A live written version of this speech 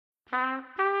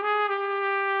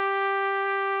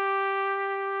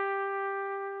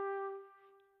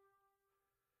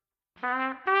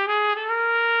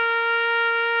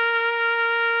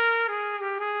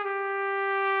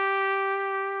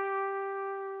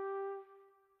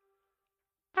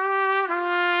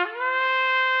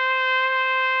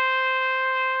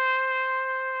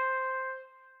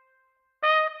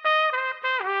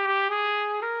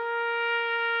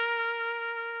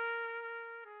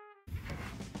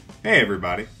Hey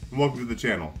everybody, and welcome to the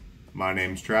channel. My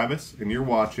name's Travis, and you're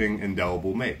watching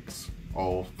Indelible Makes,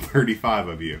 all 35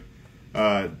 of you.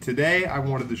 Today I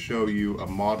wanted to show you a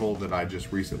model that I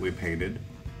just recently painted,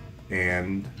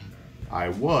 and I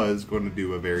was going to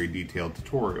do a very detailed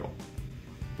tutorial.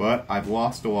 But I've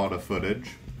lost a lot of footage,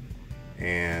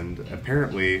 and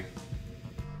apparently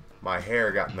my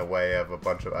hair got in the way of a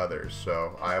bunch of others,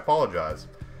 so I apologize.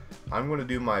 I'm going to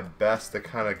do my best to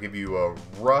kind of give you a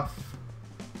rough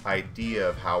idea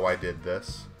of how I did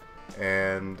this,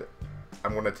 and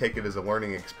I'm going to take it as a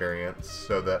learning experience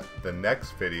so that the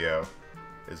next video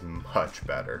is much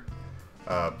better.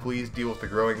 Please deal with the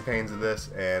growing pains of this,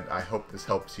 and I hope this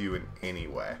helps you in any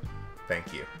way.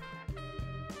 Thank you.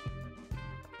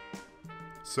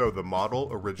 So the model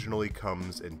originally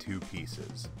comes in two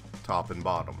pieces, top and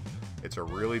bottom. It's a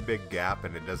really big gap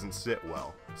and it doesn't sit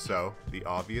well, so the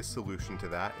obvious solution to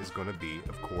that is going to be,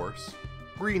 of course,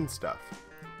 green stuff.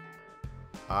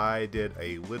 I did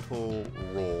a little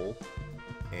roll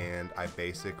and I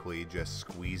basically just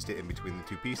squeezed it in between the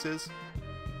two pieces,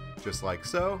 just like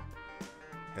so,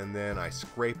 and then I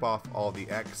scrape off all the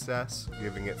excess,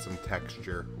 giving it some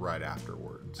texture right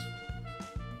afterwards.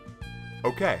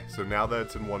 Okay, so now that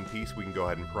it's in one piece, we can go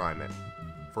ahead and prime it.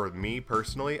 For me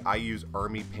personally, I use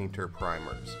Army Painter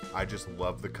primers. I just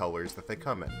love the colors that they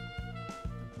come in.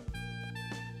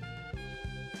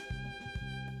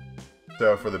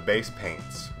 So for the base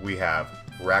paints, we have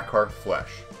Rakarth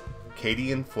Flesh,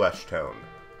 Cadian Flesh Tone,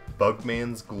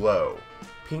 Bugman's Glow,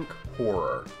 Pink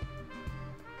Horror,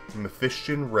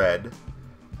 Mephistian Red,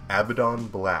 Abaddon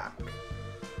Black,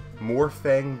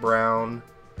 Morfang Brown,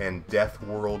 and Death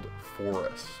World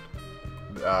Forest.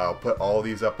 I'll put all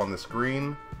these up on the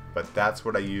screen, but that's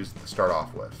what I used to start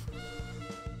off with.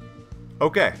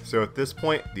 Okay, so at this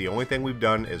point, the only thing we've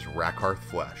done is Rakarth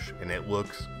Flesh, and it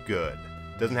looks good.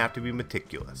 Doesn't have to be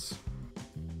meticulous.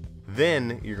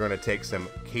 Then you're going to take some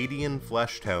Cadian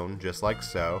Flesh Tone, just like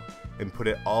so, and put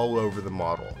it all over the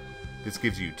model. This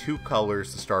gives you two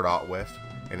colors to start out with,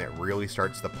 and it really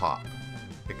starts to pop.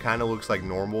 It kind of looks like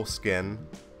normal skin,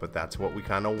 but that's what we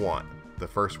kind of want. The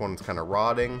first one's kind of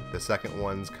rotting, the second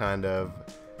one's kind of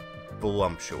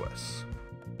voluptuous.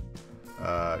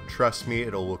 Trust me,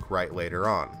 it'll look right later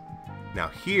on. Now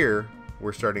here,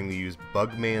 we're starting to use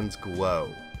Bugman's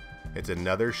Glow. It's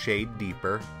another shade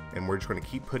deeper, and we're just going to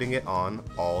keep putting it on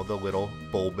all the little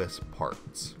bulbous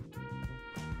parts.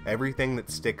 Everything that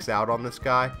sticks out on this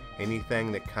guy,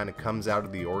 anything that kind of comes out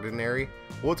of the ordinary,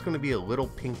 well, it's going to be a little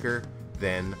pinker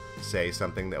than, say,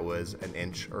 something that was an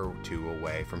inch or two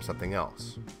away from something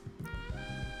else.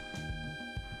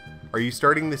 Are you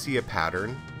starting to see a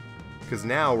pattern? Because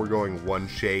now we're going one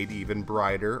shade even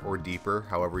brighter or deeper,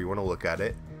 however you want to look at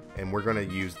it, and we're going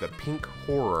to use the Pink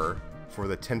Horror for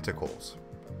the tentacles.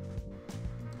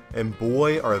 And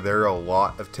boy, are there a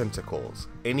lot of tentacles.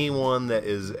 Anyone that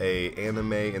is an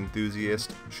anime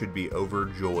enthusiast should be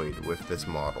overjoyed with this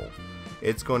model.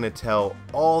 It's going to tell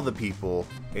all the people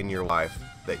in your life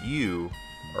that you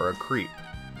are a creep,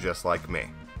 just like me.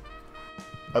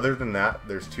 Other than that,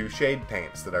 there's two shade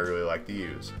paints that I really like to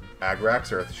use.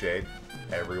 Agrax Earthshade,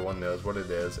 everyone knows what it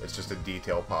is, it's just a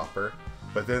detail popper.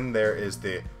 But then there is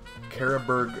the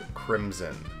Karaberg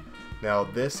Crimson. Now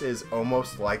this is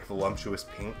almost like Voluptuous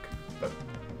Pink, but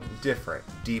different,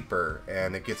 deeper,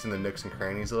 and it gets in the nooks and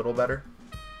crannies a little better.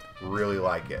 Really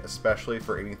like it, especially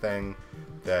for anything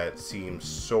that seems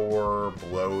sore,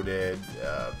 bloated,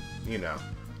 you know,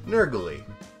 nurgly.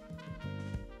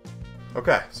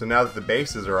 Okay, so now that the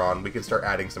bases are on, we can start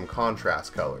adding some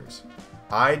contrast colors.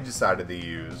 I decided to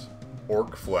use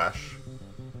Orc Flesh,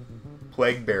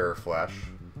 Plague Bearer Flesh,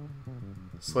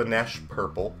 Slanesh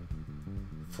Purple,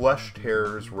 Flesh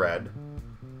Terrors Red,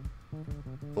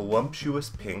 Voluptuous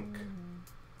Pink,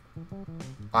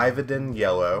 Ivadin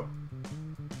Yellow,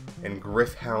 and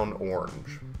Griffhound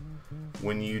Orange.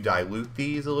 When you dilute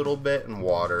these a little bit in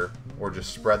water, or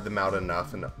just spread them out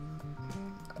enough in a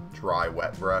dry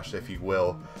wet brush, if you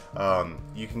will,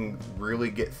 you can really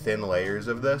get thin layers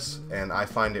of this, and I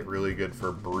find it really good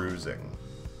for bruising.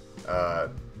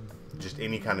 Just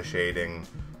any kind of shading,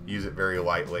 use it very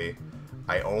lightly.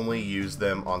 I only use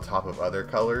them on top of other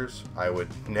colors. I would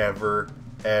never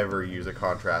ever use a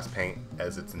contrast paint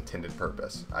as its intended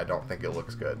purpose. I don't think it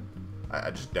looks good.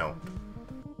 I just don't.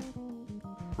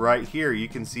 Right here you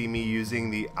can see me using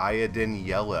the iodine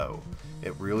yellow.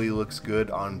 It really looks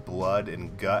good on blood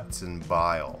and guts and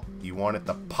bile. You want it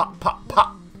to pop, pop,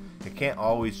 pop. It can't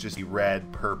always just be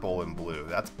red, purple, and blue.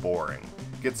 That's boring.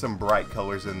 Get some bright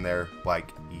colors in there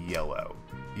like yellow.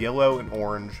 Yellow and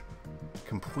orange,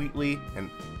 completely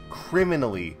and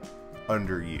criminally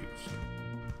underused.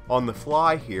 On the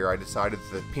fly here, I decided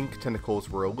that pink tentacles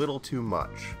were a little too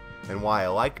much, and while I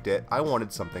liked it, I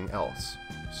wanted something else.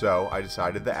 So I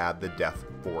decided to add the Death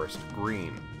Forest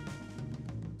Green.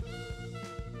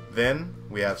 Then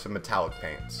we have some metallic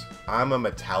paints. I'm a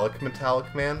metallic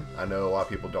man. I know a lot of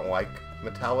people don't like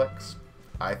metallics.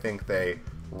 I think they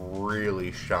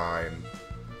really shine,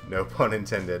 no pun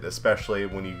intended, especially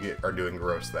when you are doing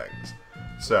gross things.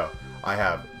 So I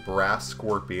have Brass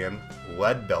Scorpion,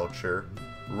 Lead Belcher,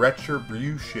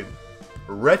 Retribution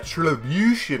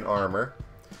Armor,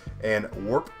 and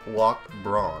Warp Lock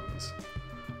Bronze.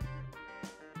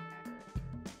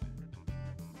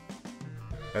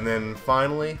 And then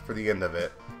finally, for the end of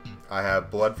it, I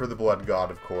have Blood for the Blood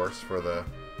God, of course, for the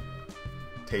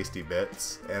tasty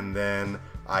bits. And then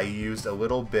I used a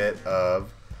little bit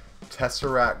of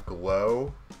Tesseract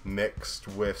Glow mixed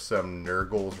with some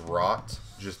Nurgle's Rot,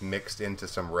 just mixed into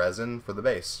some resin for the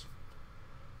base.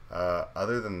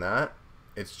 Other than that,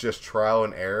 it's just trial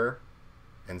and error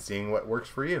and seeing what works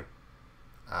for you.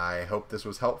 I hope this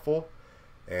was helpful,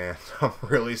 and I'm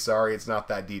really sorry it's not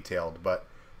that detailed, but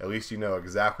at least you know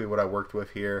exactly what I worked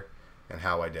with here and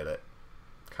how I did it.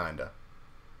 Kinda.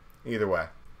 Either way,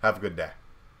 have a good day.